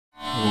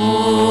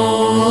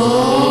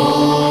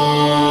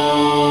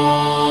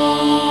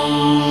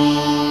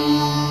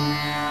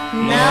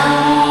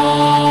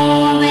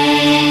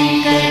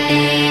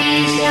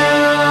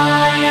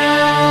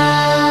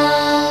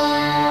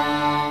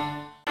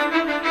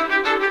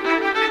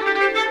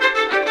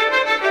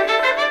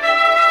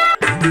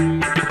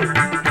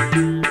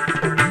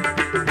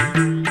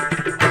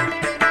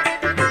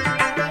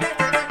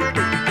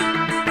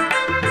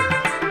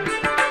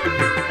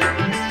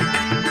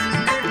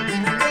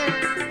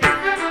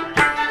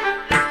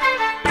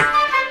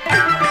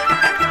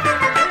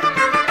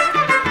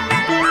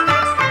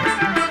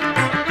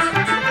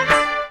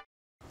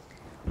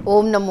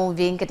నమో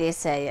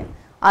వెంకటేశాయ.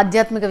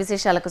 ఆధ్యాత్మిక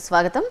విశేషాలకు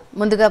స్వాగతం.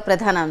 ముందుగా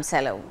ప్రధాన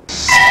అంశాలు.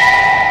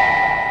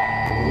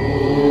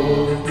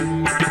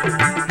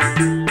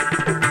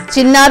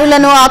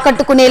 చిన్నారులను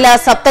ఆకట్టుకునేలా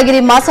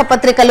సప్తగిరి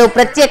మాసపత్రికలో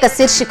ప్రత్యేక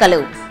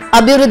శీర్షికలు.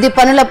 అభివృద్ధి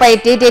పనులపై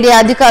టీటీడీ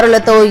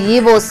అధికారులతో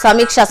ఈవో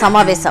సమీక్షా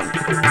సమావేశం.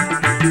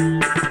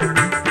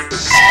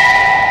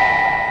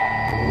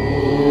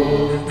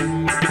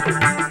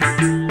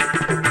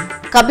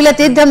 కపిల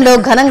తీర్థంలో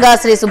ఘనంగా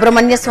శ్రీ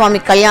సుబ్రహ్మణ్య స్వామి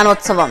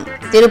కళ్యాణోత్సవం.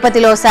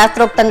 తిరుపతిలో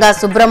శాస్త్రోక్తంగా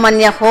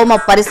సుబ్రహ్మణ్య హోమ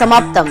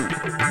పరిసమాప్తం.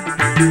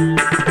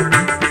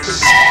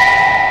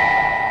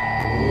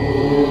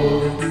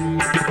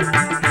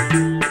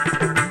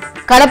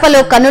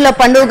 కడపలో కన్నుల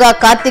పండుగ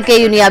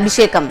కార్తికేయుని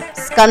అభిషేకం.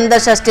 స్కంద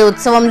షష్ఠి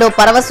ఉత్సవంలో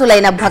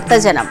పరవశులైన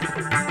భక్తజనం.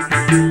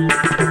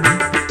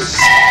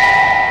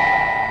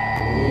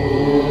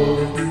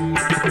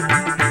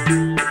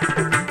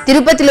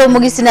 తిరుపతిలో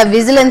ముగిసిన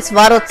విజిలెన్స్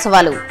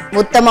వారోత్సవాలు.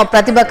 ఉత్తమ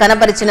ప్రతిభ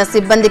కనపరిచిన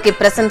సిబ్బందికి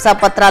ప్రశంసా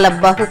పత్రాల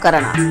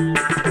బహుకరణ.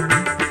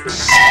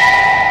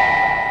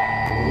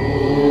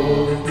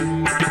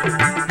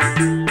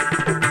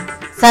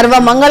 సర్వ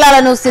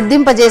మంగళాలను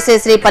సిద్ధింపజేసే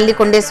శ్రీ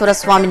పల్లికొండేశ్వర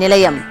స్వామి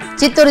నిలయం.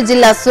 చిత్తూరు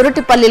జిల్లా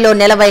సురటిపల్లిలో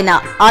నెలవైన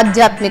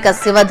ఆధ్యాత్మిక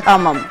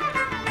శివధామం.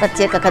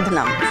 ప్రత్యేక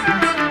కథనం.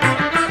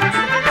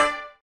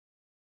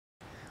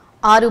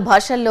 6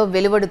 భాషల్లో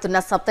వెలువడుతున్న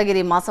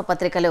సప్తగిరి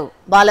మాసపత్రికలో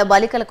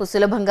బాలబాలికలకు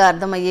సులభంగా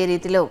అర్థమయ్యే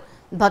రీతిలో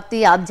భక్తి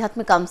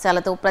ఆధ్యాత్మిక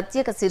అంశాలతో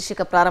ప్రత్యేక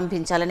శీర్షిక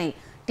ప్రారంభించాలని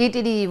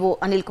టీటీడీ ఈవో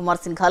అనిల్ కుమార్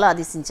సింఘాల్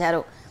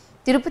ఆదేశించారు.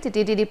 తిరుపతి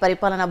టీటీడీ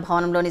పరిపాలనా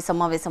భవనంలోని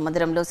సమావేశ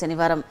మందిరంలో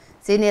శనివారం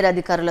సీనియర్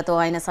అధికారులతో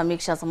ఆయన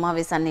సమీక్షా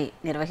సమావేశాన్ని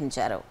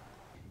నిర్వహించారు.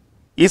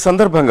 ఈ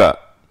సందర్భంగా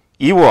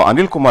ఈవో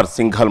అనిల్ కుమార్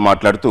సింఘాల్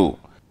మాట్లాడుతూ,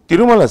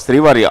 తిరుమల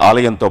శ్రీవారి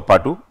ఆలయంతో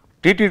పాటు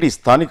టీటీడీ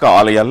స్థానిక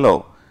ఆలయాల్లో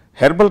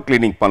హెర్బల్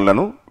క్లీనింగ్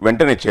పనులను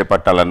వెంటనే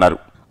చేపట్టాలన్నారు.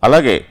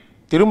 అలాగే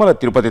తిరుమల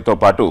తిరుపతితో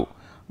పాటు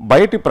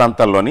బయటి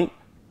ప్రాంతాల్లోని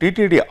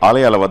టీటీడీ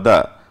ఆలయాల వద్ద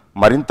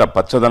మరింత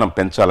పచ్చదనం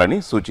పెంచాలని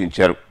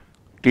సూచించారు.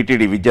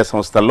 టీటీడీ విద్యా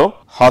సంస్థల్లో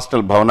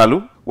హాస్టల్ భవనాలు,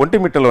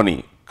 ఒంటిమిట్టలోని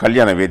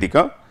కళ్యాణ వేదిక,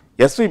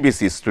 SVBC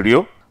స్టూడియో,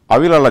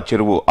 అవిలాల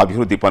చెరువు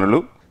అభివృద్ధి పనులు,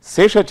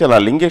 శేషాచల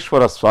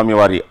లింగేశ్వర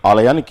స్వామివారి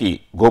ఆలయానికి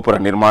గోపుర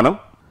నిర్మాణం,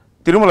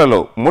 తిరుమలలో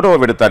 3వ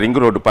విడత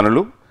రింగ్ రోడ్డు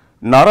పనులు,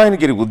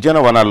 నారాయణగిరి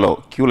ఉద్యానవనాల్లో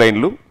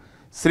క్యూలైన్లు,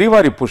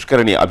 శ్రీవారి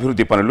పుష్కరిణి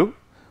అభివృద్ధి పనులు,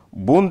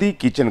 బూందీ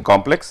కిచెన్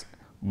కాంప్లెక్స్,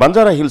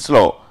 బంజారా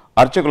హిల్స్లో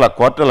అర్చకుల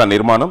క్వార్టర్ల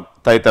నిర్మాణం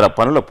తదితర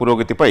పనుల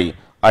పురోగతిపై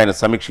ఆయన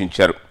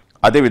సమీక్షించారు.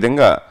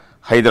 అదేవిధంగా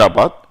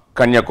హైదరాబాద్,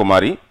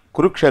 కన్యాకుమారి,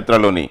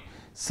 కురుక్షేత్రలోని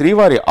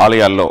శ్రీవారి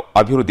ఆలయాల్లో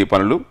అభివృద్ధి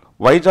పనులు,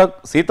 వైజాగ్,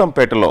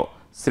 సీతంపేటలో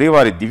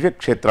శ్రీవారి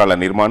దివ్యక్షేత్రాల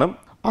నిర్మాణం,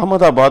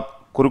 అహ్మదాబాద్,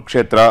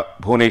 కురుక్షేత్ర,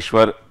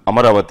 భువనేశ్వర్,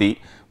 అమరావతి,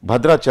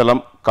 భద్రాచలం,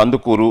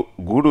 కందుకూరు,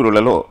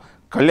 గూడూరులలో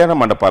కళ్యాణ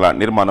మండపాల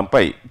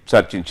నిర్మాణంపై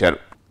చర్చించారు.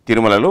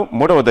 తిరుమలలో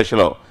 3వ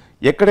దశలో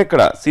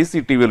ఎక్కడెక్కడ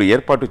సీసీటీవీలు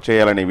ఏర్పాటు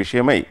చేయాలనే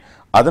విషయమై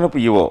అదనపు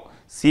ఈవో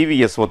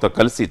CVSOతో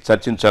కలిసి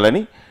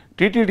చర్చించాలని,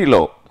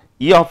 టీటీడీలో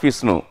ఈ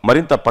ఆఫీసును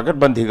మరింత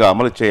పకడ్బందీగా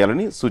అమలు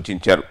చేయాలని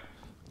సూచించారు.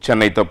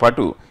 చెన్నైతో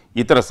పాటు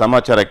ఇతర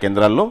సమాచార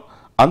కేంద్రాల్లో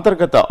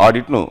అంతర్గత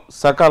ఆడిట్ను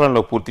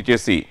సకాలంలో పూర్తి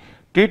చేసి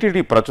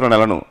టీటీడీ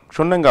ప్రచురణలను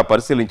క్షుణ్ణంగా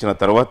పరిశీలించిన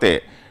తరువాతే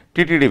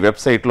టీటీడీ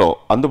వెబ్సైట్లో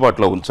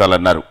అందుబాటులో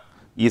ఉంచాలన్నారు.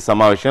 ఈ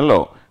సమావేశంలో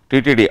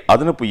టీటీడీ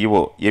అదనపు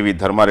ఈవో ఏవి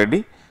ధర్మారెడ్డి,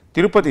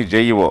 తిరుపతి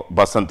జేఈఓ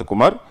బసంత్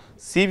కుమార్,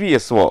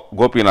 CVSO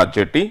గోపీనాథ్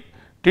జెట్టి,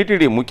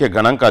 టీటీడీ ముఖ్య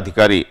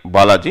గణాంకాధికారి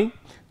బాలాజీ,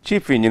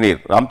 చీఫ్ ఇంజనీర్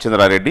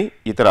రామచంద్రారెడ్డి,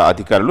 ఇతర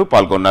అధికారులు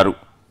పాల్గొన్నారు.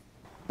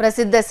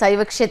 ప్రసిద్ధ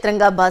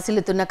శైవక్షేత్రంగా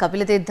బాసిల్లుతున్న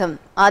కపిలతీర్థం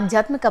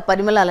ఆధ్యాత్మిక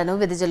పరిమళాలను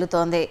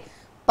వెదజల్లుతోంది.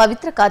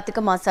 పవిత్ర కార్తీక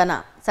మాసాన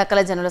సకల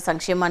జనుల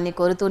సంక్షేమాన్ని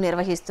కోరుతూ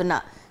నిర్వహిస్తున్న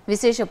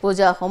విశేష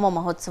పూజ హోమ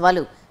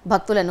మహోత్సవాలు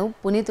భక్తులను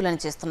పునీతులను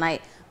చేస్తున్నాయి.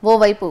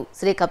 ఓవైపు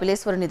శ్రీ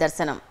కపిలేశ్వరుని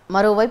దర్శనం,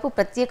 మరోవైపు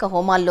ప్రత్యేక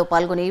హోమాల్లో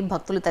పాల్గొని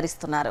భక్తులు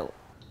తరిస్తున్నారు.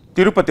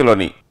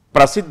 తిరుపతిలోని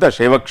ప్రసిద్ధ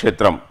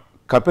శైవక్షేత్రం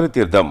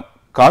కపిలతీర్థం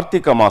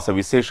కార్తీక మాస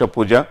విశేష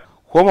పూజ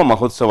హోమ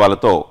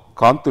మహోత్సవాలతో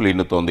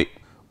కాంతులీనుతోంది.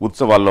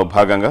 ఉత్సవాల్లో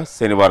భాగంగా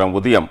శనివారం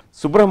ఉదయం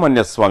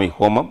సుబ్రహ్మణ్య స్వామి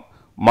హోమం,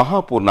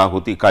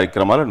 మహాపూర్ణాహుతి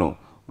కార్యక్రమాలను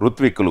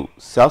ఋత్విక్కులు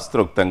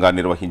శాస్త్రోక్తంగా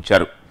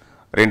నిర్వహించారు.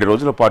 2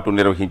 రోజుల పాటు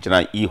నిర్వహించిన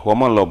ఈ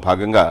హోమంలో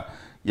భాగంగా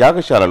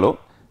యాగశాలలో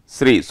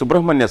శ్రీ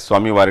సుబ్రహ్మణ్య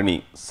స్వామివారిని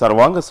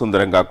సర్వాంగ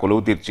సుందరంగా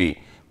కొలువుతీర్చి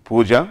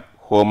పూజ,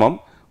 హోమం,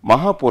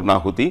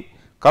 మహాపూర్ణాహుతి,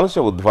 కలశ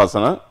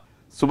ఉద్వాసన,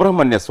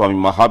 సుబ్రహ్మణ్య స్వామి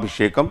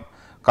మహాభిషేకం,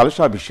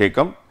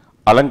 కలశాభిషేకం,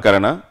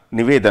 అలంకరణ,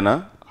 నివేదన,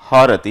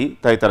 హారతి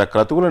తదితర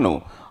క్రతువులను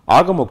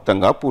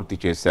ఆగమోక్తంగా పూర్తి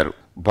చేశారు.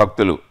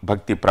 భక్తులు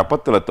భక్తి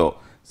ప్రపత్తులతో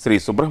శ్రీ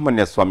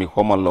సుబ్రహ్మణ్య స్వామి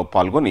హోమంలో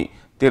పాల్గొని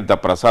తీర్థ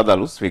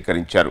ప్రసాదాలు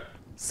స్వీకరించారు.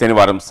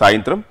 శనివారం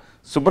సాయంత్రం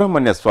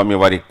సుబ్రహ్మణ్య స్వామి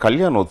వారి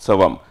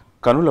కళ్యాణోత్సవం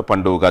కనుల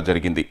పండుగగా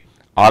జరిగింది.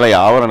 ఆలయ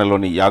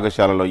ఆవరణలోని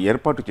యాగశాలలో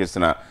ఏర్పాటు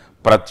చేసిన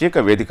ప్రత్యేక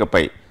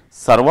వేదికపై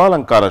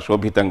సర్వాలంకార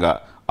శోభితంగా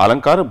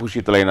అలంకార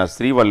భూషితులైన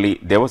శ్రీవల్లి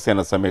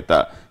దేవసేన సమేత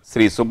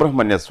శ్రీ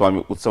సుబ్రహ్మణ్య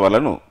స్వామి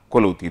ఉత్సవాలను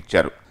కొలువు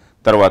తీర్చారు.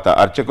 తరువాత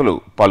అర్చకులు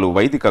పలు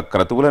వైదిక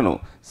క్రతువులను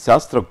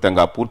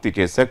శాస్త్రోక్తంగా పూర్తి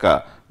చేశాక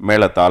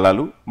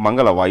మేళతాళాలు,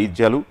 మంగళ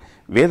వాయిద్యాలు,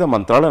 వేద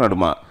మంత్రాల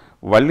నడుమ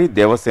వల్లి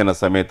దేవసేన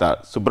సమేత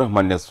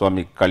సుబ్రహ్మణ్య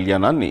స్వామి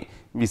కళ్యాణాన్ని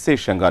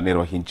విశేషంగా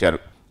నిర్వహించారు.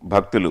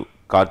 భక్తులు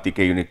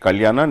కార్తికేయుని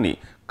కళ్యాణాన్ని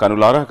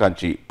కనులారా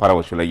కాంచి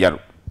పరవశులయ్యారు.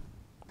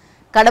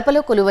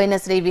 కడపలో కొలువైన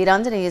శ్రీ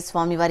వీరాంజనేయ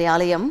స్వామివారి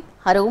ఆలయం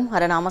హరోం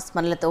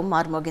హరనామస్మరణలతో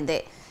మార్మోగిందే.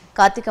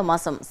 కార్తీక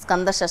మాసం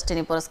స్కంద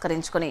షష్ఠిని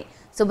పురస్కరించుకుని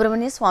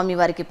సుబ్రహ్మణ్య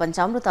స్వామివారికి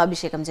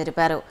పంచామృతాభిషేకం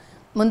జరిపారు.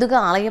 ముందుగా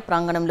ఆలయ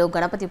ప్రాంగణంలో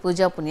గణపతి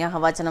పూజ,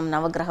 పుణ్యాహవాచనం,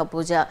 నవగ్రహ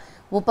పూజ,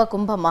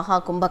 ఉపకుంభ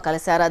మహాకుంభ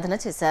కలశారాధన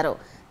చేశారు.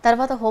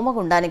 తర్వాత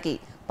హోమగుండానికి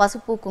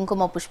పసుపు,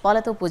 కుంకుమ,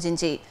 పుష్పాలతో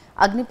పూజించి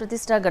అగ్ని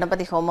ప్రతిష్ఠ,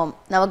 గణపతి హోమం,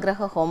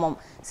 నవగ్రహ హోమం,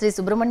 శ్రీ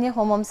సుబ్రహ్మణ్య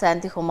హోమం,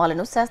 శాంతి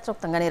హోమాలను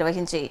శాస్త్రోక్తంగా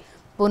నిర్వహించి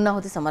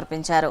పూర్ణాహుతి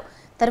సమర్పించారు.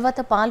 తర్వాత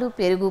పాలు,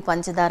 పెరుగు,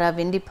 పంచదార,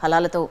 వెండి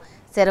ఫలాలతో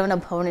శరవణ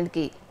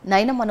భవనునికి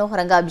నయన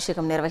మనోహరంగా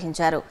అభిషేకం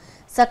నిర్వహించారు.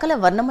 సకల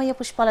వర్ణమయ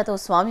పుష్పాలతో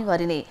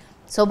స్వామివారిని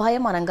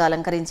శోభాయమానంగా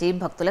అలంకరించి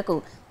భక్తులకు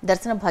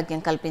దర్శన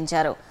భాగ్యం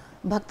కల్పించారు.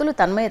 భక్తులు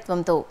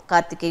తన్మయత్వంతో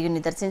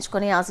కార్తికేయుని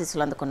దర్శించుకుని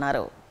ఆశీస్సులు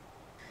అందుకున్నారు.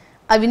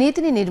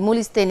 అవినీతిని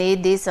నిర్మూలిస్తేనే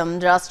దేశం,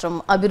 రాష్ట్రం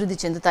అభివృద్ధి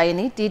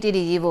చెందుతాయని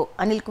టీటీడీ ఈవో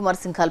అనిల్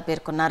కుమార్ సింఘాల్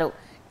పేర్కొన్నారు.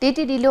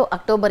 టీటీడీలో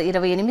అక్టోబర్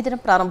 28న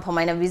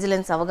ప్రారంభమైన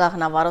విజిలెన్స్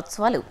అవగాహన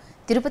వారోత్సవాలు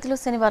తిరుపతిలో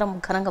శనివారం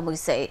ఘనంగా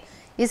ముగిశాయి.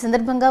 ఈ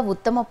సందర్భంగా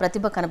ఉత్తమ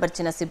ప్రతిభ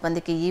కనబర్చిన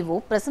సిబ్బందికి ఈవో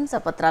ప్రశంసా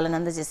పత్రాలను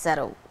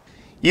అందజేశారు.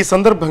 ఈ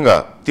సందర్భంగా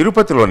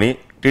తిరుపతిలోని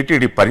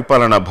టీటీడీ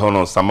పరిపాలనా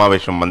భవనం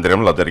సమావేశం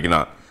మందిరంలో జరిగిన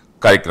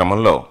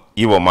కార్యక్రమంలో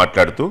ఈవో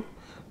మాట్లాడుతూ,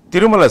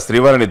 తిరుమల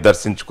శ్రీవారిని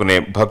దర్శించుకునే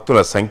భక్తుల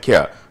సంఖ్య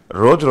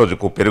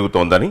రోజురోజుకు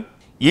పెరుగుతోందని,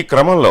 ఈ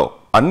క్రమంలో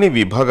అన్ని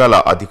విభాగాల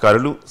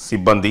అధికారులు,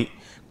 సిబ్బంది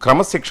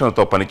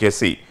క్రమశిక్షణతో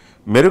పనిచేసి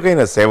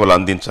మెరుగైన సేవలు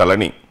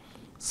అందించాలని,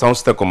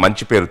 సంస్థకు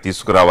మంచి పేరు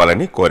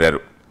తీసుకురావాలని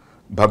కోరారు.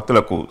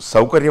 భక్తులకు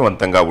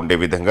సౌకర్యవంతంగా ఉండే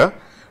విధంగా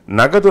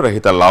నగదు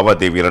రహిత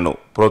లావాదేవీలను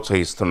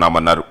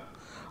ప్రోత్సహిస్తున్నామన్నారు.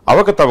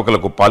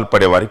 అవకతవకలకు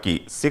పాల్పడే వారికి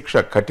శిక్ష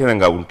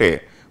కఠినంగా ఉంటే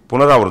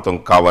పునరావృతం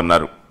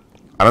కావన్నారు.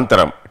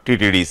 అనంతరం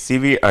TTD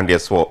CV and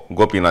S O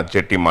Gopinath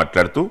జెట్టి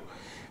మాట్లాడుతూ,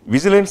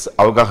 విజిలెన్స్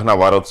అవగాహన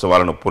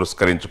వారోత్సవాలను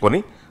పురస్కరించుకొని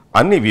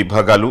అన్ని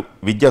విభాగాలు,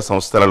 విద్యా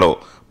సంస్థలలో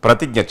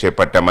ప్రతిజ్ఞ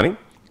చేపట్టామని,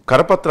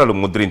 కరపత్రాలు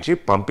ముద్రించి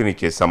పంపిణీ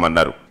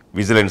చేశామన్నారు.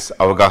 విజిలెన్స్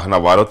అవగాహన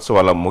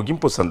వారోత్సవాల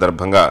ముగింపు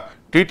సందర్భంగా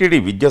టీటీడీ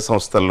విద్యా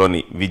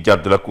సంస్థల్లోని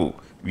విద్యార్థులకు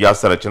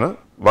వ్యాసరచన,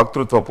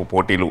 వక్తృత్వపు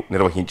పోటీలు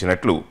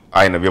నిర్వహించినట్లు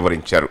ఆయన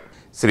వివరించారు.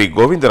 శ్రీ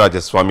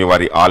గోవిందరాజస్వామి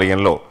వారి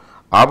ఆలయంలో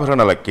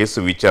ఆభరణాల కేసు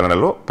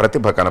విచారణలో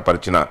ప్రతిభ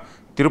కనపరిచిన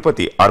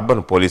తిరుపతి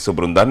అర్బన్ పోలీసు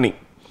బృందాన్ని,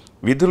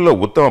 విధుల్లో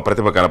ఉత్తమ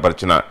ప్రతిభ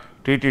కనపరిచిన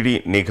టీటీడీ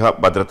నిఘా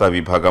భద్రతా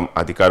విభాగం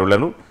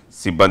అధికారులను,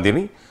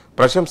 సిబ్బందిని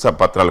ప్రశంసా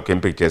పత్రాలకు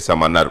ఎంపిక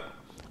చేశామన్నారు.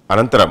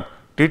 అనంతరం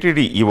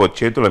టీటీడీ ఈవో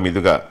చేతుల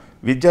మీదుగా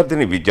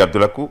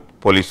విద్యార్థులకు,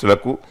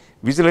 పోలీసులకు,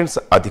 విజిలెన్స్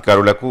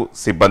అధికారులకు,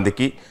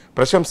 సిబ్బందికి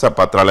ప్రశంసా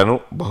పత్రాలను,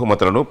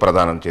 బహుమతులను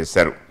ప్రదానం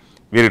చేశారు.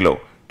 వీరిలో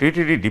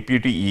టీటీడీ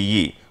డిప్యూటీ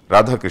ఈఈ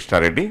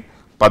రాధాకృష్ణారెడ్డి,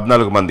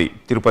 14 మంది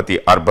తిరుపతి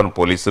అర్బన్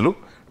పోలీసులు,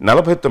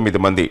 49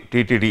 మంది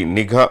టీటీడీ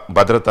నిఘా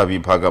భద్రతా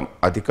విభాగం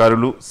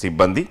అధికారులు,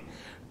 సిబ్బంది,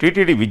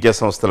 టీటీడీ విద్యా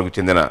సంస్థలకు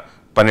చెందిన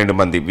 12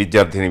 మంది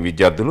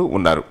విద్యార్థులు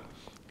ఉన్నారు.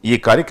 ఈ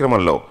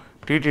కార్యక్రమంలో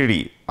టీటీడీ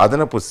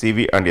అదనపు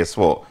CV and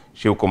S O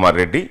Shivakumar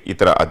Reddy,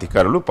 ఇతర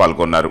అధికారులు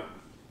పాల్గొన్నారు.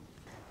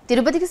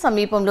 తిరుపతికి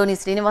సమీపంలోని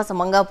శ్రీనివాస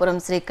మంగాపురం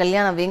శ్రీ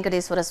కళ్యాణ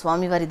వెంకటేశ్వర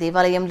స్వామివారి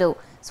దేవాలయంలో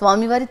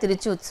స్వామివారి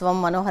తిరుచి ఉత్సవం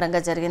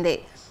మనోహరంగా జరిగింది.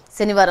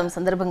 శనివారం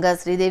సందర్భంగా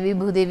శ్రీదేవి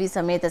భూదేవి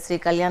సమేత శ్రీ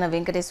కళ్యాణ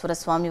వెంకటేశ్వర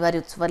స్వామివారి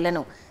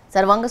ఉత్సవాలను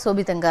సర్వాంగ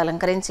శోభితంగా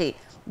అలంకరించి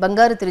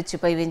బంగారు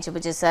తిరుచిపై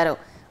వేంచింపజేశారు.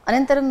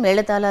 అనంతరం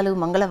మేళతాళాలు,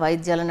 మంగళ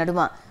వాయిద్యాల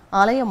నడుమ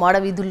ఆలయ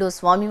మాడవీధుల్లో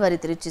స్వామివారి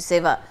తిరుచి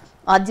సేవ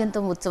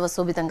ఆద్యంతం ఉత్సవ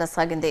శోభితంగా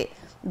సాగింది.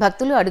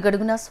 భక్తులు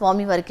అడుగడుగునా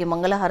స్వామివారికి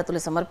మంగళహారతులు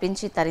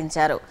సమర్పించి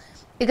తరించారు.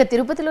 ఇక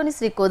తిరుపతిలోని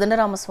శ్రీ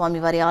కోదండరామ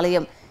స్వామివారి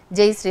ఆలయం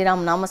జై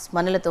శ్రీరామ్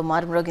నామస్మరణలతో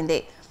మారుమ్రోగింది.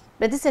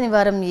 ప్రతి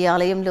శనివారం ఈ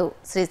ఆలయంలో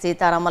శ్రీ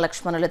సీతారామ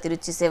లక్ష్మణుల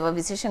తిరుచి సేవ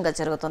విశేషంగా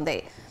జరుగుతుంది.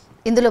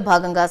 ఇందులో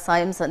భాగంగా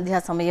సాయం సంధ్యా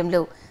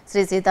సమయంలో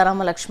శ్రీ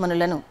సీతారామ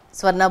లక్ష్మణులను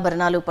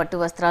స్వర్ణాభరణాలు, పట్టు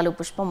వస్త్రాలు,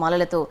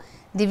 పుష్పమాలలతో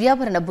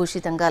దివ్యాభరణ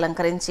భూషితంగా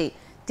అలంకరించి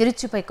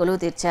తిరుచిపై కొలువు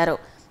తీర్చారు.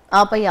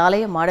 ఆపై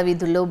ఆలయ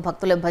మాడవీధుల్లో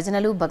భక్తుల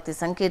భజనలు, భక్తి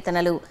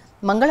సంకీర్తనలు,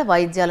 మంగళ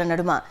వాయిద్యాల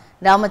నడుమ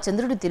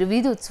రామచంద్రుడి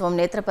తిరువీధి ఉత్సవం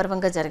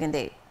నేత్రపర్వంగా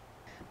జరిగింది.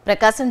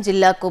 ప్రకాశం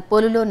జిల్లా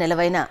కొప్పోలులో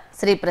నెలవైన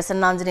శ్రీ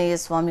ప్రసన్నాంజనేయ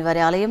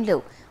స్వామివారి ఆలయంలో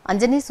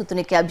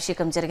అంజనీసుతునికి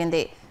అభిషేకం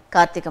జరిగింది.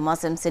 కార్తీక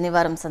మాసం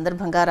శనివారం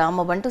సందర్భంగా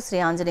రామబంటు శ్రీ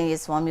ఆంజనేయ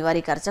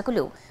స్వామివారికి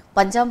అర్చకులు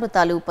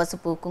పంచామృతాలు,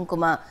 పసుపు,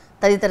 కుంకుమ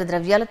తదితర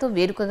ద్రవ్యాలతో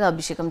వేడుకగా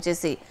అభిషేకం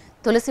చేసి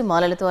తులసి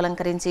మాలలతో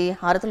అలంకరించి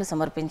హారతులు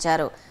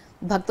సమర్పించారు.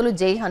 భక్తులు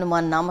జై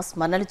హనుమాన్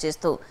నామస్మరణలు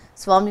చేస్తూ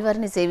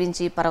స్వామివారిని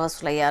సేవించి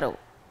పరవశులయ్యారు.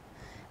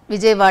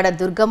 విజయవాడ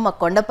దుర్గమ్మ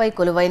కొండపై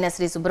కొలువైన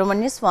శ్రీ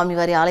సుబ్రహ్మణ్య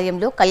స్వామివారి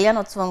ఆలయంలో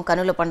కళ్యాణోత్సవం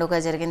కనుల పండుగ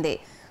జరిగింది.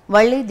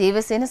 వల్లి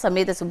దేవసేన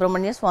సమేత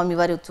సుబ్రహ్మణ్య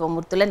స్వామివారి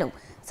ఉత్సవమూర్తులను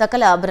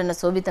సకల ఆభరణ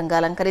శోభితంగా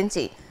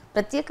అలంకరించి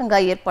ప్రత్యేకంగా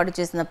ఏర్పాటు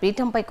చేసిన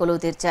పీఠంపై కొలువు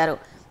తీర్చారు.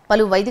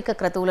 పలు వైదిక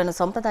క్రతువులను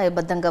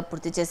సంప్రదాయబద్ధంగా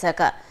పూర్తి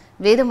చేశాక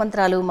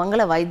వేదమంత్రాలు,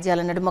 మంగళ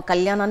వాయిద్యాల నడుమ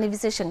కళ్యాణాన్ని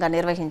విశేషంగా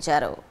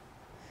నిర్వహించారు.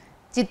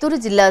 చిత్తూరు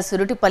జిల్లా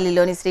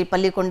సురుటిపల్లిలోని శ్రీ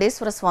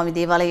పల్లికొండేశ్వర స్వామి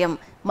దేవాలయం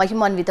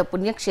మహిమాన్విత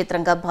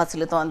పుణ్యక్షేత్రంగా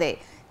భాసిల్లుతోంది.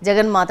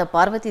 జగన్మాత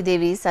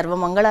పార్వతీదేవి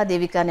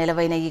సర్వమంగళాదేవిగా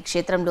నెలవైన ఈ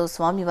క్షేత్రంలో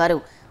స్వామివారు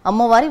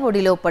అమ్మవారి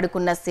ఒడిలో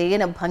పడుకున్న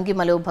సేయన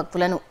భంగిమలో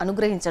భక్తులను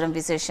అనుగ్రహించడం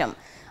విశేషం.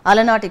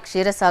 అలనాటి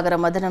క్షీరసాగర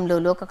మదనంలో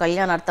లోక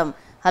కళ్యాణార్థం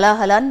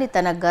హలాహలాన్ని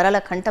తన గరల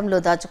కంఠంలో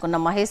దాచుకున్న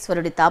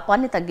మహేశ్వరుడి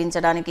తాపాన్ని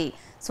తగ్గించడానికి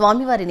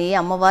స్వామివారిని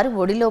అమ్మవారి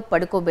ఒడిలో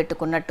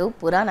పడుకోబెట్టుకున్నట్టు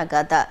పురాణ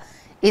గాథ.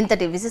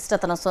 ఇంతటి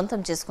విశిష్టతను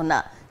సొంతం చేసుకున్న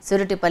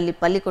సురుటిపల్లి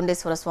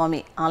పల్లికొండేశ్వర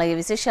స్వామి ఆలయ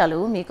విశేషాలు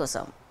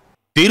మీకోసం.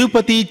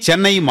 తిరుపతి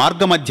చెన్నై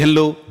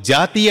మార్గమధ్యంలో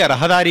జాతీయ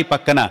రహదారి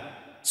పక్కన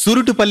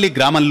సురుటుపల్లి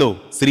గ్రామంలో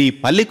శ్రీ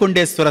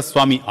పల్లికొండేశ్వర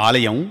స్వామి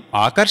ఆలయం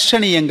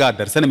ఆకర్షణీయంగా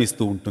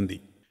దర్శనమిస్తూ ఉంటుంది.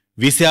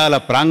 విశాల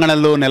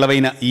ప్రాంగణంలో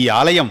నెలవైన ఈ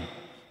ఆలయం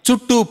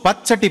చుట్టూ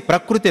పచ్చటి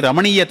ప్రకృతి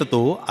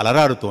రమణీయతతో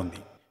అలరారుతోంది.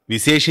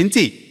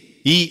 విశేషించి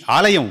ఈ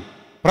ఆలయం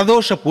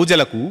ప్రదోష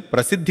పూజలకు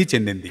ప్రసిద్ధి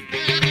చెందింది.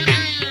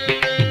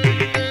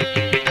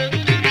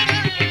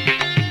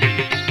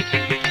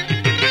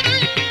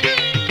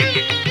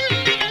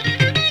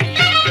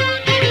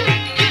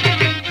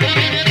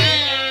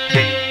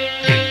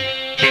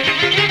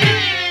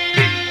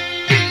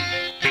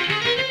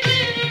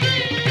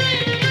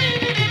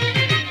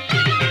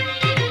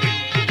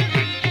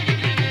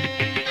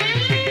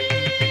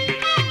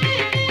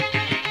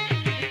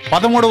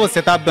 పదమూడవ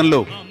శతాబ్దంలో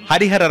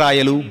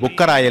హరిహరరాయలు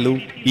బుక్కరాయలు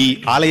ఈ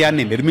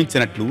ఆలయాన్ని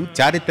నిర్మించినట్లు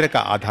చారిత్రక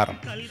ఆధారం.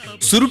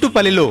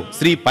 సురుటుపల్లిలో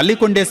శ్రీ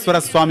పల్లికొండేశ్వర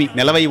స్వామి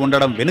నెలవై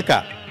ఉండడం వెనుక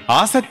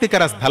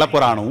ఆసక్తికర స్థల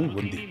పురాణం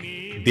ఉంది.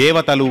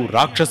 దేవతలు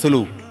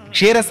రాక్షసులు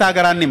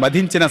క్షీరసాగరాన్ని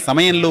మధించిన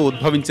సమయంలో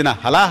ఉద్భవించిన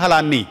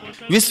హలాహలాన్ని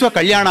విశ్వ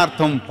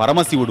కళ్యాణార్థం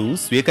పరమశివుడు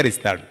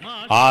స్వీకరిస్తాడు.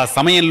 ఆ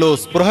సమయంలో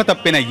స్పృహ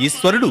తప్పిన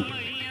ఈశ్వరుడు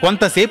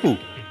కొంతసేపు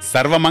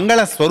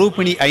సర్వమంగళ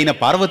స్వరూపిణి అయిన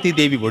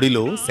పార్వతీదేవి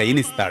ఒడిలో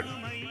శయనిస్తాడు.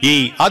 ఈ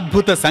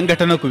అద్భుత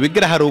సంఘటనకు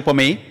విగ్రహ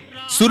రూపమే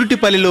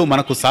సురుటిపల్లిలో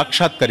మనకు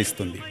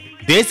సాక్షాత్కరిస్తుంది.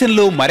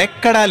 దేశంలో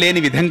మరెక్కడా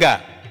లేని విధంగా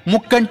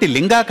ముక్కంటి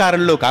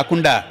లింగాకారంలో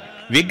కాకుండా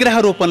విగ్రహ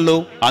రూపంలో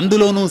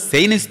అందులోనూ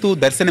శయనిస్తూ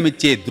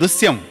దర్శనమిచ్చే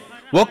దృశ్యం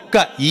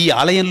ఒక్క ఈ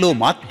ఆలయంలో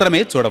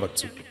మాత్రమే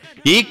చూడవచ్చు.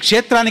 ఈ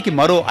క్షేత్రానికి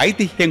మరో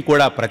ఐతిహ్యం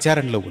కూడా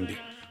ప్రచారంలో ఉంది.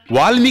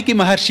 వాల్మీకి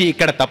మహర్షి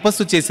ఇక్కడ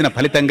తపస్సు చేసిన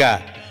ఫలితంగా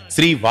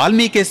శ్రీ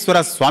వాల్మీకేశ్వర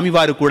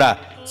స్వామివారు కూడా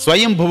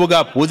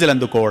స్వయంభువుగా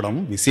పూజలందుకోవడం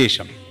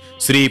విశేషం.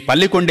 శ్రీ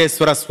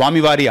పల్లికొండేశ్వర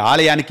స్వామివారి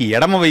ఆలయానికి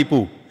ఎడమవైపు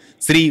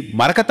శ్రీ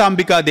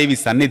మరకతాంబికాదేవి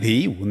సన్నిధి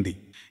ఉంది.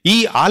 ఈ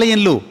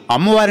ఆలయంలో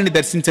అమ్మవారిని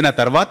దర్శించిన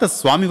తర్వాత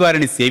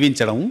స్వామివారిని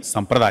సేవించడం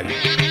సంప్రదాయం.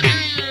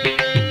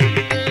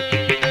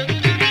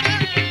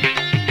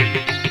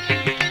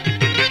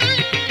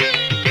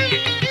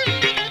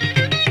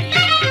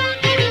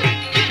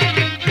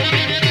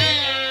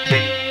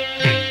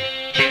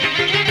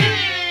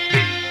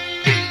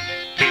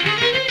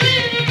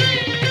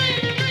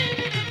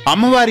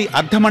 అమ్మవారి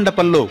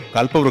అర్ధమండపంలో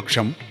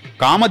కల్పవృక్షం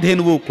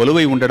కామధేనువు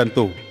కొలువై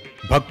ఉండడంతో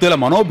భక్తుల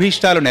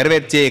మనోభీష్టాలు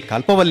నెరవేర్చే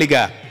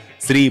కల్పవల్లిగా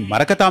శ్రీ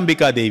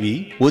మరకతాంబికాదేవి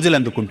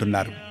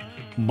పూజలందుకుంటున్నారు.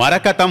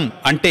 మరకతం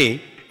అంటే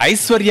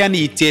ఐశ్వర్యాన్ని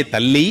ఇచ్చే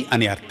తల్లి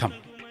అని అర్థం.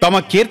 తమ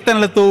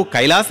కీర్తనలతో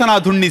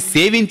కైలాసనాథుణ్ణి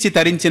సేవించి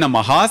తరించిన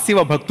మహాశివ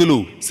భక్తులు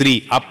శ్రీ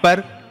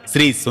అప్పర్,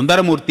 శ్రీ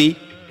సుందరమూర్తి,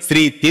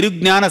 శ్రీ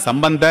తిరుజ్ఞాన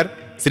సంబంధర్,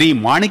 శ్రీ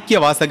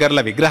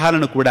మాణిక్యవాసగర్ల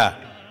విగ్రహాలను కూడా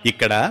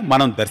ఇక్కడ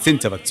మనం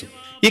దర్శించవచ్చు.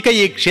 ఇక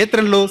ఈ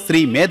క్షేత్రంలో శ్రీ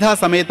మేధా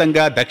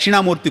సమేతంగా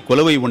దక్షిణామూర్తి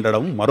కొలువై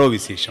ఉండడం మరో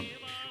విశేషం.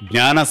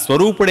 జ్ఞాన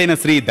స్వరూపుడైన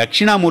శ్రీ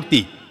దక్షిణామూర్తి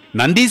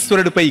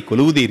నందీశ్వరుడిపై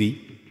కొలువుదీరి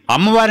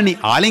అమ్మవారిని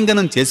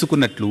ఆలింగనం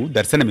చేసుకున్నట్లు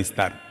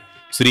దర్శనమిస్తారు.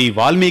 శ్రీ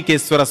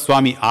వాల్మీకేశ్వర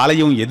స్వామి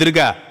ఆలయం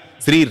ఎదురుగా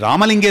శ్రీ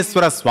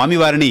రామలింగేశ్వర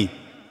స్వామివారిని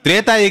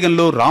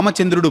త్రేతాయుగంలో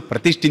రామచంద్రుడు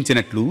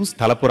ప్రతిష్ఠించినట్లు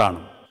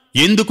స్థలపురాణం.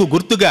 ఇందుకు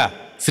గుర్తుగా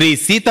శ్రీ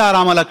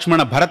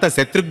సీతారామలక్ష్మణ భరత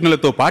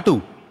శత్రుఘ్నులతో పాటు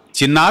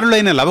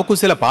చిన్నారులైన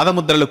లవకుశల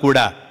పాదముద్రలు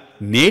కూడా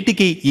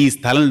నేటికి ఈ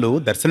స్థలంలో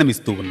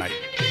దర్శనమిస్తూ ఉన్నాయి.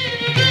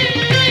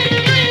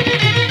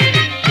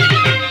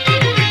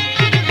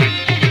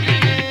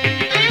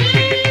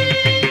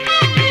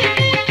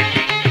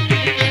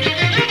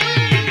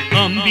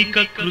 అంబిక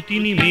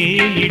కృతిని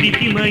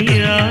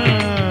మేలిడితిమయ్యా,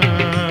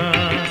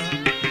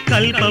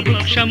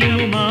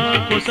 కల్పవృక్షమును మా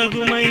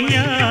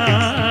కొసగుమయ్యా,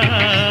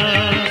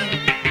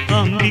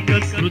 అంబిక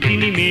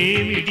కృతిని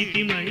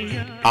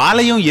మేలిడితిమయ్యా.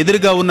 ఆలయం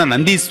ఎదురుగా ఉన్న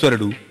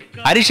నందీశ్వరుడు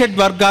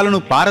అరిషడ్వర్గాలను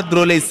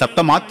పారద్రోలే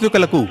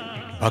సప్తమాతృకలకు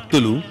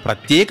భక్తులు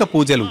ప్రత్యేక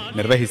పూజలు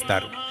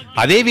నిర్వహిస్తారు.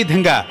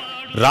 అదేవిధంగా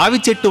రావి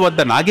చెట్టు వద్ద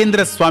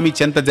నాగేంద్ర స్వామి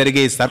చెంత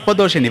జరిగే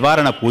సర్పదోష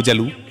నివారణ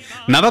పూజలు,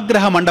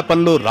 నవగ్రహ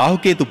మండపంలో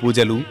రాహుకేతు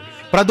పూజలు,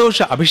 ప్రదోష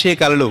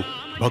అభిషేకాలలో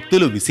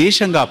భక్తులు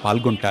విశేషంగా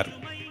పాల్గొంటారు.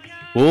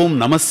 ఓం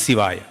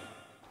నమఃశివాయ.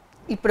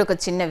 ఇప్పుడు ఒక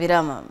చిన్న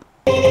విరామం.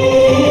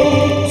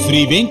 శ్రీ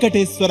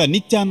వెంకటేశ్వర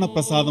నిత్యాన్న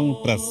ప్రసాదం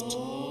ట్రస్ట్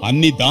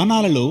అన్ని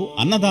దానాలలో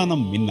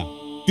అన్నదానం మిన్న.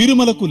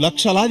 తిరుమలకు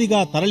లక్షలాదిగా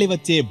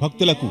తరలివచ్చే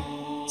భక్తులకు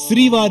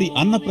శ్రీవారి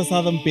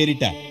అన్నప్రసాదం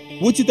పేరిట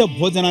ఉచిత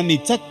భోజనాన్ని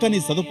చక్కని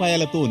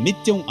సదుపాయాలతో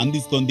నిత్యం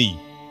అందిస్తోంది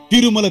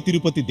తిరుమల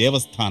తిరుపతి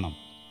దేవస్థానం.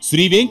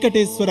 శ్రీ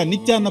వెంకటేశ్వర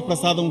నిత్యాన్న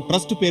ప్రసాదం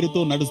ట్రస్ట్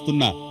పేరుతో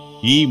నడుస్తున్న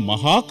ఈ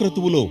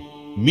మహాక్రతువులో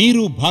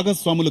మీరు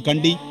భాగస్వాములు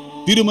కండి,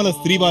 తిరుమల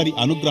శ్రీవారి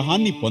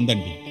అనుగ్రహాన్ని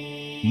పొందండి.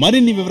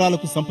 మరిన్ని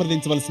వివరాలకు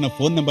సంప్రదించవలసిన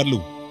ఫోన్ నంబర్లు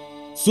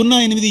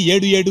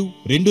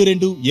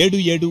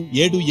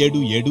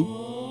 0877227777,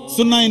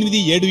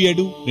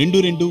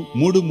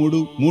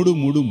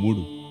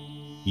 0877223333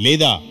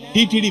 లేదా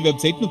టీటీడీ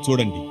వెబ్సైట్ను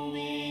చూడండి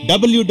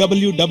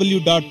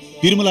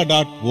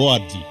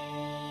www.tirumala.org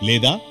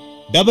లేదా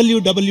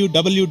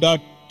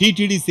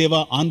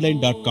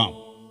www.ttdsevaonline.com.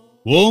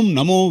 ఓం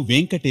నమో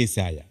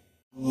వెంకటేశాయ.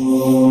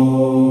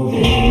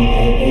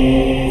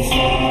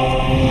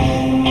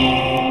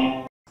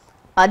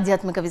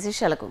 ఆధ్యాత్మిక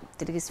విశేషాలకు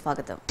తిరిగి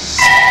స్వాగతం.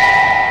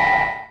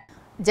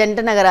 జంట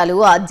నగరాలు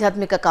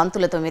ఆధ్యాత్మిక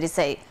కాంతులతో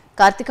మెరిశాయి.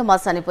 కార్తీక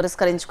మాసాన్ని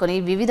పురస్కరించుకుని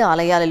వివిధ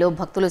ఆలయాలలో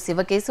భక్తులు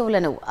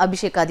శివకేశవులను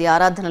అభిషేకాది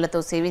ఆరాధనలతో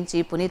సేవించి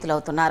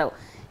పునీతులవుతున్నారు.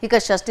 ఇక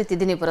షష్ఠి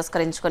తిథిని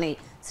పురస్కరించుకుని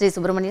శ్రీ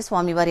సుబ్రహ్మణ్య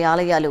స్వామి వారి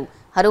ఆలయాలు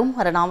హరోం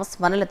హరనామ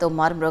స్మరణలతో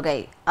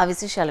మారుమ్రోగాయి. ఆ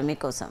విశేషాలు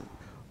మీకోసం.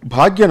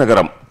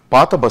 భాగ్యనగరం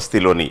పాత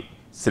బస్తీలోని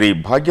శ్రీ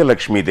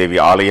భాగ్యలక్ష్మీదేవి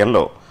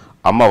ఆలయంలో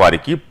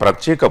అమ్మవారికి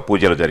ప్రత్యేక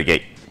పూజలు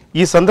జరిగాయి.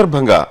 ఈ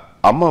సందర్భంగా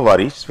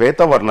అమ్మవారి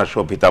శ్వేతవర్ణ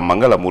శోభిత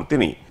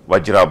మంగళమూర్తిని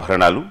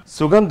వజ్రాభరణాలు,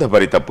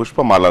 సుగంధభరిత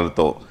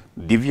పుష్పమాలలతో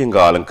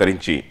దివ్యంగా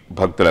అలంకరించి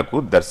భక్తులకు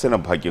దర్శన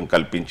భాగ్యం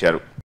కల్పించారు.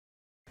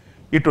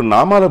 ఇటు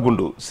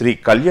నామాలగుండు శ్రీ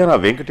కళ్యాణ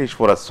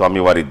వెంకటేశ్వర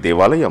స్వామివారి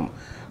దేవాలయం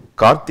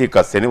కార్తీక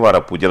శనివార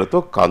పూజలతో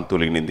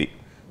కాంతులీనింది.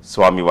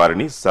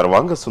 స్వామివారిని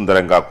సర్వాంగ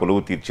సుందరంగా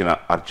కొలువు తీర్చిన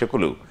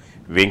అర్చకులు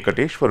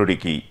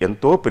వెంకటేశ్వరుడికి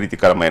ఎంతో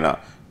ప్రీతికరమైన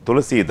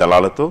తులసి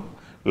దళాలతో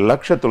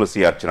లక్ష తులసి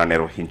అర్చన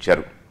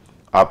నిర్వహించారు.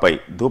 ఆపై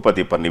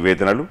ధూపదీప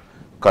నివేదనలు,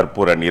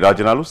 కర్పూర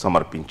నీరాజనాలు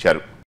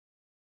సమర్పించారు.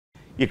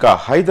 ఇక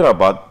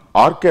హైదరాబాద్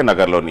ఆర్కే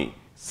నగర్లోని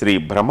శ్రీ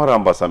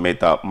బ్రహ్మరాంబ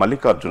సమేత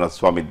మల్లికార్జున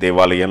స్వామి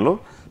దేవాలయంలో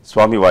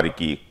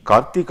స్వామివారికి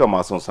కార్తీక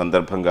మాసం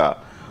సందర్భంగా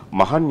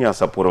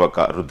మహాన్యాసపూర్వక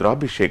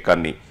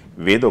రుద్రాభిషేకాన్ని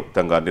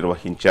వేదోక్తంగా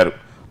నిర్వహించారు.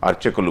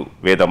 అర్చకులు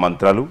వేద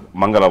మంత్రాలు,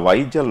 మంగళ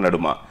వాయిద్యాల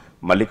నడుమ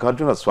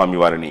మల్లికార్జున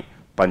స్వామివారిని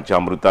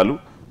పంచామృతాలు,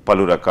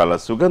 పలు రకాల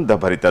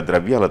సుగంధభరిత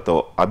ద్రవ్యాలతో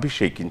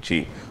అభిషేకించి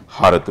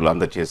హారతులు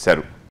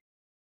అందజేశారు.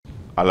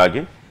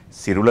 అలాగే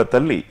సిరుల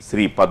తల్లి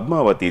శ్రీ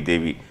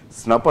పద్మావతీదేవి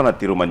స్నపన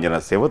తిరుమంజన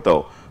సేవతో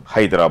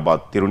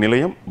హైదరాబాద్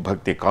తిరునిలయం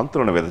భక్తి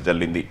కాంతులను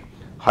వెదజల్లింది.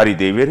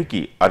 హరిదేవేరికి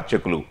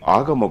అర్చకులు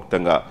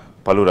ఆగమోక్తంగా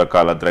పలు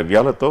రకాల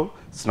ద్రవ్యాలతో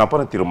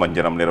స్నపన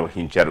తిరుమంజనం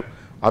నిర్వహించారు.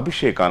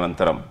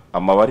 అభిషేకానంతరం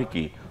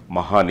అమ్మవారికి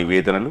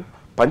మహానివేదనలు,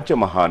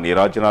 పంచమహా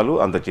నీరాజనాలు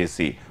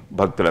అందజేసి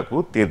భక్తులకు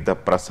తీర్థ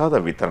ప్రసాద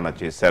వితరణ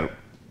చేశారు.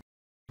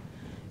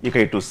 ఇక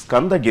ఇటు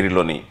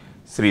స్కందగిరిలోని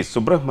శ్రీ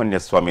సుబ్రహ్మణ్య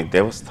స్వామి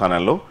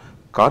దేవస్థానంలో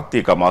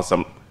కార్తీక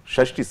మాసం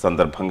షష్ఠి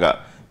సందర్భంగా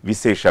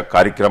విశేష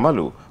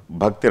కార్యక్రమాలు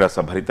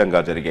భక్తిరసభరితంగా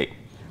జరిగాయి.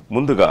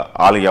 ముందుగా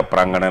ఆలయ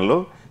ప్రాంగణంలో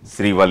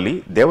శ్రీవల్లి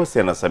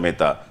దేవసేన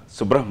సమేత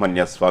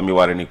సుబ్రహ్మణ్య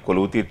స్వామివారిని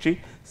కొలువు తీర్చి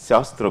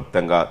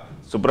శాస్త్రోక్తంగా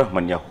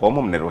సుబ్రహ్మణ్య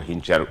హోమం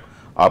నిర్వహించారు.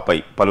 ఆపై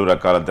పలు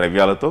రకాల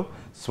ద్రవ్యాలతో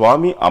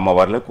స్వామి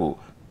అమ్మవార్లకు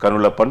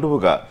కనుల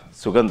పండువగా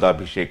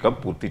సుగంధాభిషేకం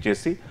పూర్తి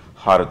చేసి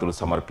హారతులు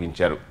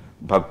సమర్పించారు.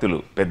 భక్తులు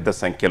పెద్ద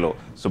సంఖ్యలో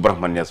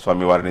సుబ్రహ్మణ్య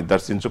స్వామివారిని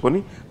దర్శించుకుని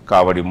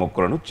కావడి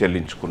మొక్కులను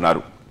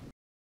చెల్లించుకున్నారు.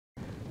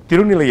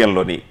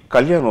 తిరునిలయంలోని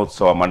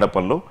కళ్యాణోత్సవ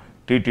మండపంలో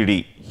టీటీడీ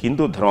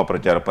హిందూ ధర్మ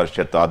ప్రచార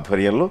పరిషత్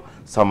ఆధ్వర్యంలో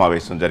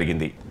సమావేశం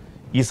జరిగింది.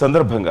 ఈ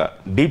సందర్భంగా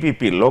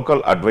DPP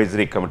local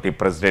advisory committee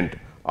president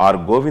are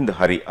Govind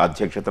Hari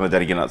అధ్యక్షతన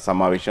జరిగిన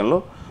సమావేశంలో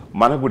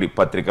మనగుడి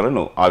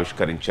పత్రికలను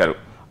ఆవిష్కరించారు.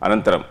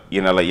 అనంతరం ఈ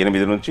నెల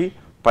 8 నుంచి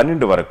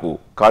 12 వరకు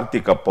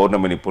కార్తీక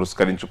పౌర్ణమిని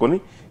పురస్కరించుకొని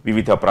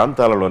వివిధ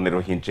ప్రాంతాలలో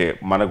నిర్వహించే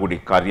మనగుడి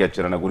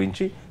కార్యాచరణ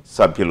గురించి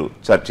సభ్యులు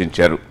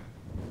చర్చించారు.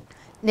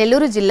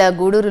 నెల్లూరు జిల్లా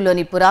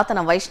గూడూరులోని పురాతన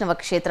వైష్ణవ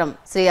క్షేత్రం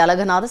శ్రీ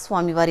అలఘనాథ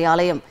స్వామివారి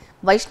ఆలయం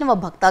వైష్ణవ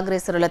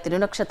భక్తాగ్రేసరుల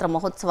తిరునక్షత్ర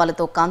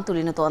మహోత్సవాలతో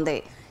కాంతులీనుతోంది.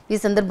 ఈ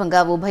సందర్భంగా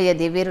ఉభయ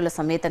దేవేరుల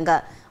సమేతంగా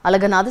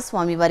అలఘనాథ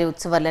స్వామివారి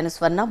ఉత్సవాలను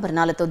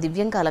స్వర్ణాభరణాలతో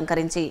దివ్యంగా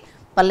అలంకరించి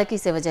పల్లకీ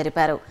సేవ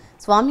జరిపారు.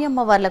 స్వామి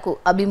అమ్మవార్లకు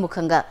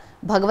అభిముఖంగా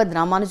భగవద్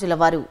రామానుజుల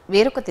వారు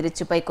వేరొక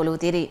తిరుచిపై కొలువు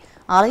తీరి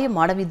ఆలయ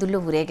మాడవీధుల్లో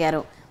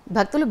ఊరేగారు.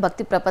 భక్తులు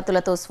భక్తి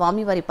ప్రపత్తులతో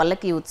స్వామివారి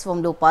పల్లకీ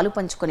ఉత్సవంలో పాలు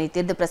పంచుకుని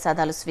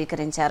తీర్థప్రసాదాలు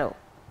స్వీకరించారు.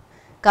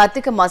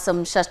 కార్తీక మాసం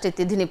షష్ఠి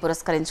తిథిని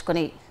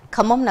పురస్కరించుకుని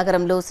ఖమ్మం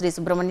నగరంలో శ్రీ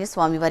సుబ్రహ్మణ్య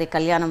స్వామివారి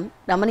కళ్యాణం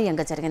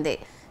రమణీయంగా జరిగింది.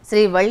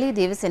 శ్రీ వల్లి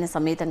దేవసేన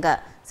సమేతంగా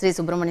శ్రీ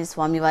సుబ్రహ్మణ్య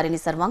స్వామివారిని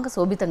సర్వాంగ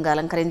శోభితంగా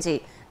అలంకరించి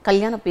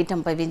కళ్యాణ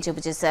పీఠంపై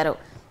వేంచేపు చేశారు.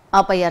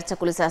 ఆపై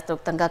అర్చకులు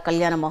శాస్త్రోక్తంగా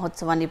కళ్యాణ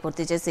మహోత్సవాన్ని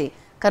పూర్తి చేసి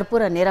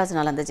కర్పూర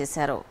నీరాజనాలు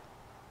అందజేశారు.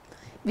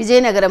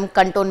 విజయనగరం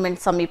కంటోన్మెంట్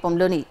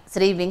సమీపంలోని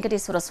శ్రీ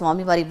వెంకటేశ్వర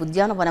స్వామివారి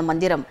ఉద్యానవన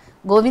మందిరం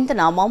గోవింద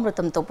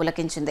నామామృతంతో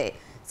పులకించింది.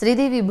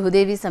 శ్రీదేవి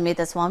భూదేవి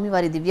సమేత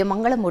స్వామివారి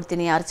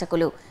దివ్యమంగళమూర్తిని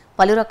అర్చకులు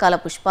పలు రకాల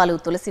పుష్పాలు,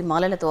 తులసి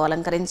మాలలతో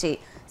అలంకరించి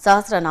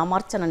సహస్ర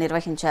నామార్చన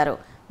నిర్వహించారు.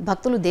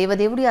 భక్తులు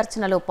దేవదేవుడి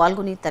అర్చనలో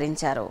పాల్గొని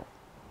తరించారు.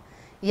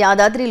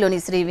 యాదాద్రిలోని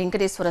శ్రీ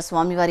వెంకటేశ్వర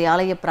స్వామివారి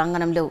ఆలయ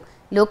ప్రాంగణంలో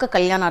లోక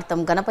కళ్యాణార్థం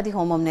గణపతి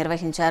హోమం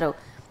నిర్వహించారు.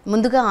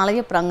 ముందుగా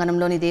ఆలయ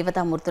ప్రాంగణంలోని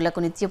దేవతామూర్తులకు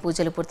నిత్య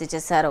పూజలు పూర్తి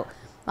చేశారు.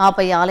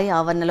 ఆపై ఆలయ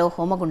ఆవరణలో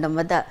హోమగుండం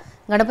వద్ద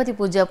గణపతి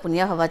పూజ,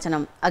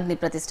 పుణ్యాహవచనం, అగ్ని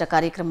ప్రతిష్ఠ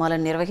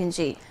కార్యక్రమాలను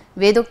నిర్వహించి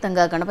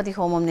వేదోక్తంగా గణపతి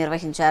హోమం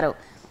నిర్వహించారు.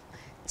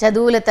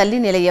 చదువుల తల్లి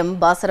నిలయం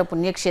బాసర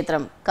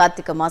పుణ్యక్షేత్రం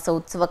కార్తీక మాస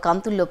ఉత్సవ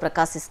కాంతుల్లో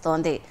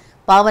ప్రకాశిస్తోంది.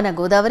 పావన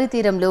గోదావరి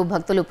తీరంలో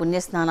భక్తులు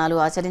పుణ్యస్నానాలు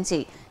ఆచరించి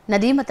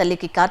నదీమ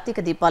తల్లికి కార్తీక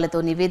దీపాలతో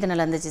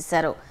నివేదనలు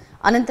అందజేశారు.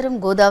 అనంతరం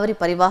గోదావరి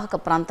పరివాహక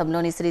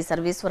ప్రాంతంలోని శ్రీ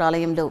సర్వేశ్వర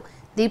ఆలయంలో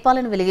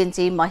దీపాలను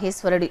వెలిగించి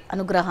మహేశ్వరుడి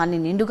అనుగ్రహాన్ని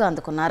నిండుగా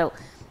అందుకున్నారు.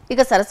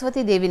 ఇక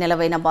సరస్వతీదేవి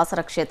నెలవైన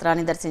బాసర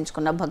క్షేత్రాన్ని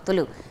దర్శించుకున్న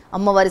భక్తులు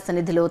అమ్మవారి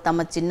సన్నిధిలో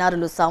తమ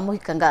చిన్నారులు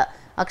సామూహికంగా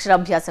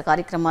అక్షరాభ్యాస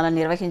కార్యక్రమాలను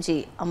నిర్వహించి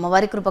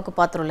అమ్మవారి కృపకు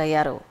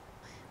పాత్రులయ్యారు.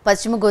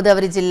 పశ్చిమ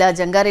గోదావరి జిల్లా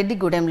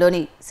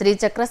జంగారెడ్డిగూడెంలోని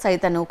శ్రీచక్ర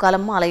సహిత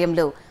నూకాలమ్మ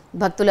ఆలయంలో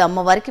భక్తులు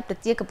అమ్మవారికి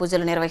ప్రత్యేక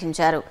పూజలు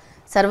నిర్వహించారు.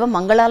 సర్వ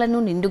మంగళాలను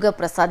నిండుగా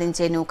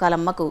ప్రసాదించే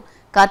నూకాలమ్మకు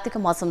కార్తీక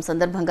మాసం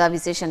సందర్భంగా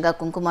విశేషంగా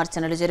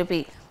కుంకుమార్చనలు జరిపి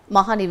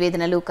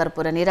మహానివేదనలు,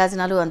 కర్పూర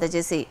నీరాజనాలు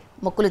అందజేసి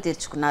మొక్కులు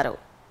తీర్చుకున్నారు.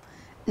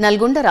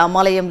 నల్గొండ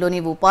రామాలయంలోని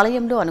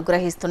ఉపాలయంలో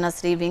అనుగ్రహిస్తున్న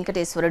శ్రీ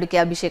వెంకటేశ్వరుడికి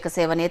అభిషేక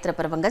సేవ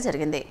నేత్రపర్వంగా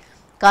జరిగింది.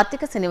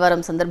 కార్తీక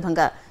శనివారం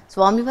సందర్భంగా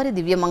స్వామివారి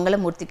దివ్య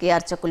మంగళమూర్తికి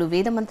అర్చకులు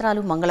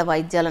వేదమంత్రాలు, మంగళ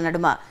వాయిద్యాల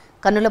నడుమ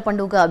కన్నుల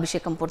పండుగ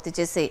అభిషేకం పూర్తి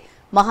చేసి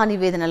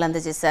మహానివేదనలు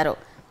అందజేశారు.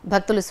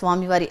 భక్తులు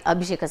స్వామివారి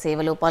అభిషేక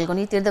సేవలో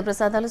పాల్గొని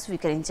తీర్థప్రసాదాలు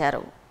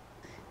స్వీకరించారు.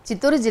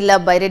 చిత్తూరు జిల్లా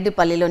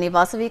బైరెడ్డిపల్లిలోని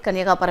వాసవి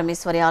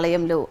కన్యకాపరమేశ్వరి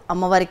ఆలయంలో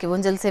అమ్మవారికి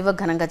ఊంజల్ సేవ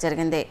ఘనంగా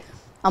జరిగింది.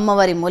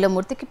 అమ్మవారి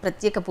మూలమూర్తికి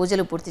ప్రత్యేక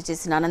పూజలు పూర్తి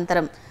చేసిన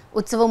అనంతరం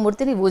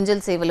ఉత్సవమూర్తిని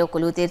ఊంజల్ సేవలో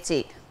కొలువు తీర్చి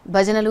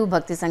భజనలు,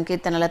 భక్తి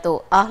సంకీర్తనలతో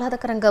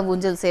ఆహ్లాదకరంగా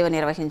ఊంజల్ సేవ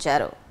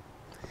నిర్వహించారు.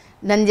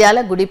 నంద్యాల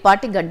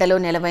గుడిపాటి గడ్డలో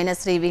నెలవైన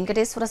శ్రీ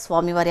వెంకటేశ్వర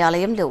స్వామివారి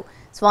ఆలయంలో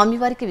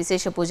స్వామివారికి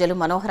విశేష పూజలు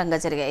మనోహరంగా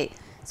జరిగాయి.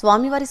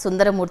 స్వామివారి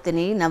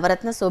సుందరమూర్తిని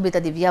నవరత్న శోభిత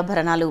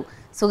దివ్యాభరణాలు,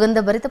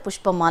 సుగంధభరిత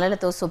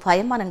పుష్పమాలలతో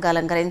శుభాయమానంగా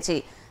అలంకరించి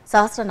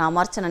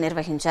సహస్రనామార్చన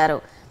నిర్వహించారు.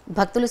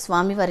 భక్తులు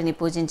స్వామివారిని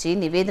పూజించి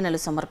నివేదనలు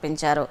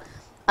సమర్పించారు.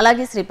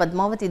 అలాగే శ్రీ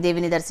పద్మావతి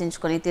దేవిని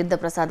దర్శించుకుని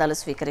తీర్థప్రసాదాలు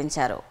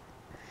స్వీకరించారు.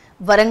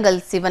 వరంగల్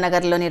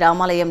శివనగర్లోని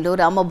రామాలయంలో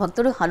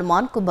రామభక్తుడు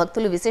హనుమాన్కు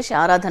భక్తులు విశేష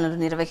ఆరాధనలు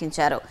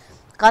నిర్వహించారు.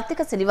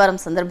 కార్తీక శనివారం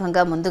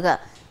సందర్భంగా ముందుగా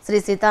శ్రీ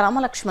సీతారామ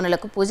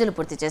లక్ష్మణులకు పూజలు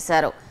పూర్తి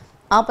చేశారు.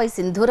 ఆపై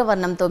సింధూర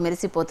వర్ణంతో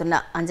మెరిసిపోతున్న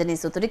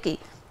అంజనీసుతుడికి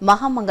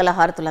మహామంగళ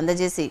హారతులు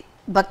అందజేసి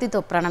భక్తితో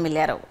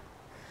ప్రణమిల్లారు.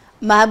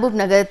 మహబూబ్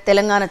నగర్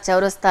తెలంగాణ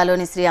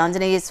చౌరస్తాలోని శ్రీ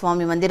ఆంజనేయ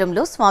స్వామి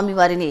మందిరంలో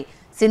స్వామివారిని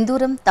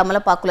సింధూరం,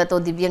 తమలపాకులతో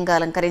దివ్యంగా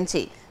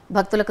అలంకరించి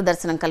భక్తులకు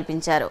దర్శనం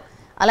కల్పించారు.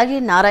 అలాగే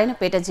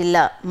నారాయణపేట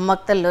జిల్లా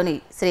మక్తల్లోని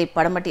శ్రీ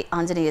పడమటి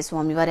ఆంజనేయ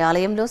స్వామివారి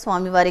ఆలయంలో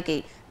స్వామివారికి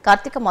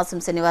కార్తీక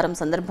మాసం శనివారం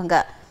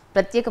సందర్భంగా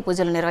ప్రత్యేక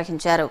పూజలు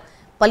నిర్వహించారు.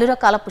 పలు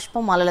రకాల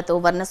పుష్పమాలలతో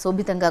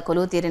వర్ణశోభితంగా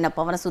కొలువు తీరిన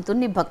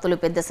పవనసుతుణ్ణి భక్తులు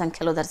పెద్ద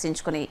సంఖ్యలో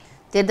దర్శించుకుని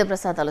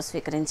తీర్థప్రసాదాలు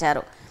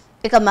స్వీకరించారు.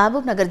 ఇక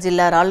మహబూబ్ నగర్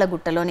జిల్లా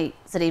రాళ్లగుట్టలోని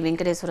శ్రీ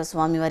వెంకటేశ్వర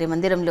స్వామివారి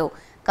మందిరంలో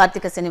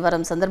కార్తీక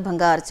శనివారం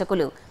సందర్భంగా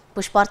అర్చకులు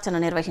పుష్పార్చన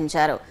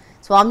నిర్వహించారు.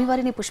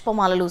 స్వామివారిని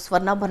పుష్పమాలలు,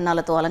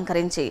 స్వర్ణాభరణాలతో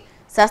అలంకరించి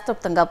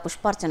శాస్త్రోక్తంగా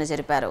పుష్పార్చన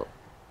జరిపారు.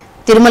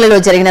 తిరుమలలో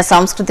జరిగిన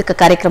సాంస్కృతిక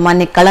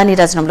కార్యక్రమాన్ని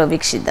కళానీరాజనంలో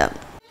వీక్షిద్దాం.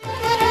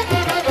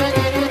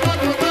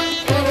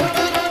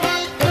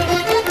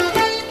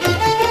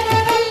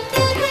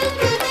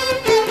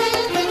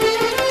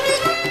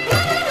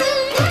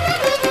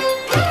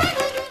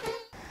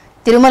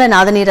 తిరుమల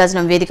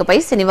నాదనీరాజనం వేదికపై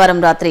శనివారం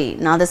రాత్రి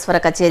నాదస్వర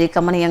కచేరీ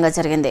కమనీయంగా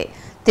జరిగింది.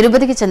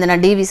 తిరుపతికి చెందిన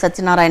డివి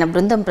సత్యనారాయణ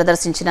బృందం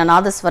ప్రదర్శించిన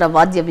నాదస్వర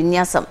వాద్య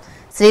విన్యాసం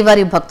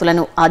శ్రీవారి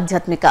భక్తులను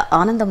ఆధ్యాత్మిక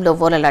ఆనందంలో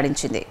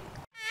ఓలలాడించింది.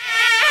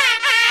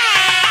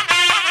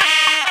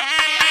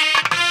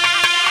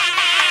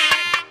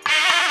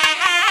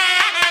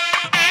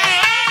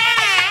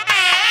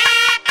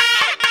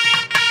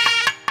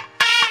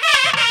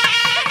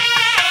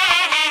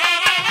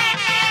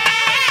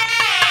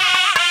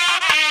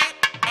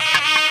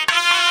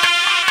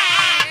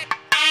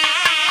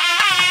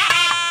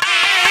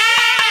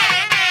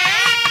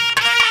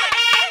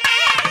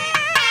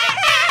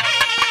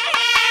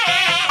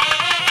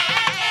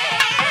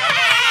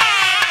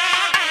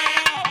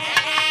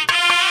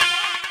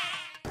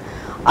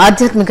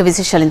 ఆధ్యాత్మిక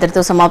విశేషాలు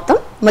ఇంతటితో సమాప్తం.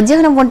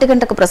 మధ్యాహ్నం 1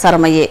 గంటకు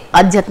ప్రసారమయ్యే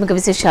ఆధ్యాత్మిక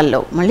విశేషాల్లో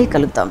మళ్ళీ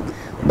కలుద్దాం.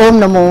 ఓం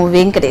నమో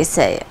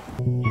వెంకటేశాయ.